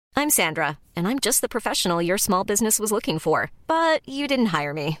I'm Sandra, and I'm just the professional your small business was looking for. But you didn't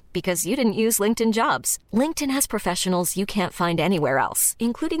hire me because you didn't use LinkedIn Jobs. LinkedIn has professionals you can't find anywhere else,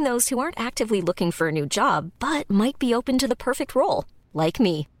 including those who aren't actively looking for a new job, but might be open to the perfect role, like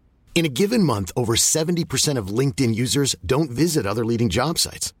me. In a given month, over 70% of LinkedIn users don't visit other leading job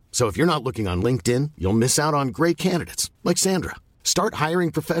sites. So if you're not looking on LinkedIn, you'll miss out on great candidates like Sandra. Start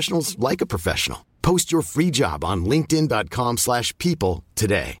hiring professionals like a professional. Post your free job on linkedin.com/people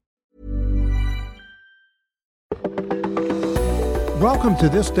today. Welcome to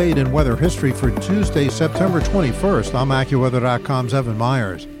This Date in Weather History for Tuesday, September 21st. I'm AccuWeather.com's Evan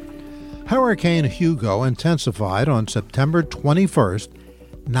Myers. Hurricane Hugo intensified on September 21st,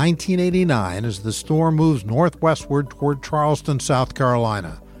 1989, as the storm moves northwestward toward Charleston, South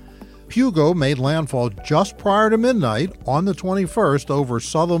Carolina. Hugo made landfall just prior to midnight on the 21st over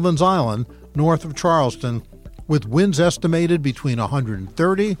Sullivan's Island, north of Charleston, with winds estimated between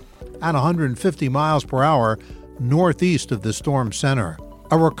 130 and 150 miles per hour northeast of the storm center.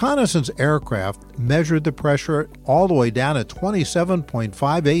 A reconnaissance aircraft measured the pressure all the way down at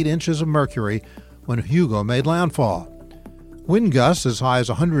 27.58 inches of mercury when Hugo made landfall. Wind gusts as high as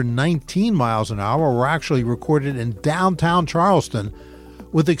 119 miles an hour were actually recorded in downtown Charleston,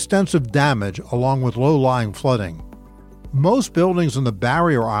 with extensive damage along with low-lying flooding. Most buildings in the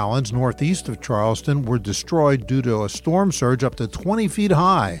barrier islands northeast of Charleston were destroyed due to a storm surge up to 20 feet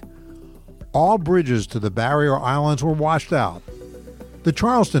high. All bridges to the barrier islands were washed out. The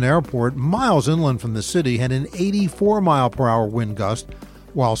Charleston airport, miles inland from the city, had an 84-mile-per-hour wind gust,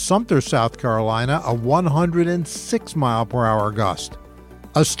 while Sumter, South Carolina, a 106-mile-per-hour gust.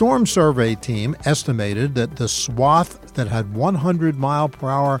 A storm survey team estimated that the swath that had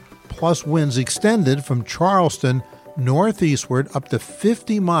 100-mile-per-hour plus winds extended from Charleston northeastward up to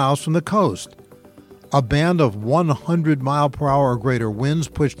 50 miles from the coast. A band of 100-mile-per-hour or greater winds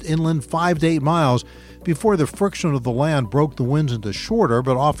pushed inland 5 to 8 miles before the friction of the land broke the winds into shorter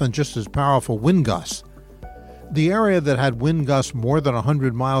but often just as powerful wind gusts. The area that had wind gusts more than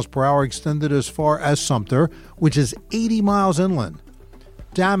 100 miles per hour extended as far as Sumter, which is 80 miles inland.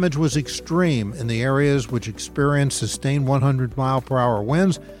 Damage was extreme in the areas which experienced sustained 100-mile-per-hour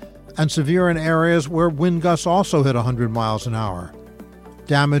winds and severe in areas where wind gusts also hit 100 miles an hour.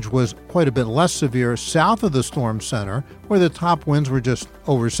 Damage was quite a bit less severe south of the storm center, where the top winds were just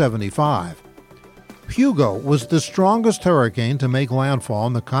over 75. Hugo was the strongest hurricane to make landfall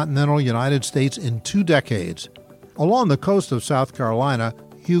in the continental United States in 2 decades. Along the coast of South Carolina,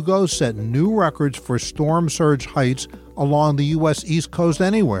 Hugo set new records for storm surge heights along the U.S. East Coast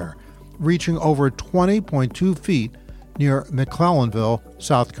anywhere, reaching over 20.2 feet near McClellanville,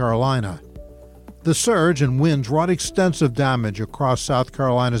 South Carolina. The surge and winds wrought extensive damage across South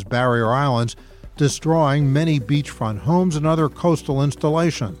Carolina's barrier islands, destroying many beachfront homes and other coastal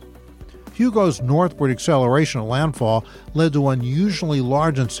installations. Hugo's northward acceleration at landfall led to unusually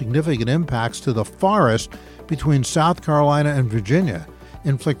large and significant impacts to the forest between South Carolina and Virginia,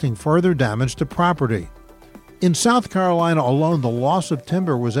 inflicting further damage to property. In South Carolina alone, the loss of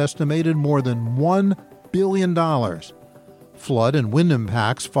timber was estimated more than $1 billion. Flood and wind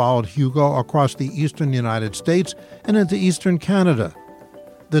impacts followed Hugo across the eastern United States and into eastern Canada.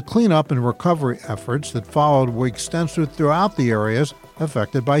 The cleanup and recovery efforts that followed were extensive throughout the areas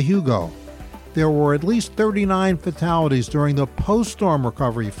affected by Hugo. There were at least 39 fatalities during the post-storm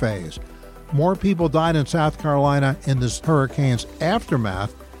recovery phase. More people died in South Carolina in this hurricane's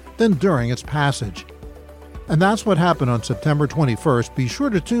aftermath than during its passage. And that's what happened on September 21st. Be sure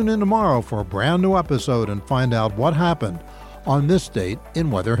to tune in tomorrow for a brand new episode and find out what happened on this date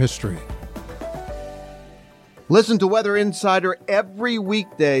in weather history. Listen to Weather Insider every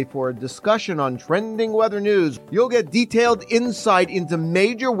weekday for a discussion on trending weather news. You'll get detailed insight into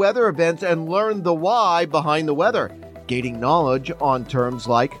major weather events and learn the why behind the weather, gaining knowledge on terms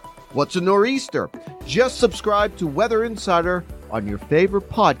like what's a nor'easter. Just subscribe to Weather Insider on your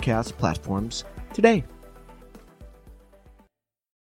favorite podcast platforms today.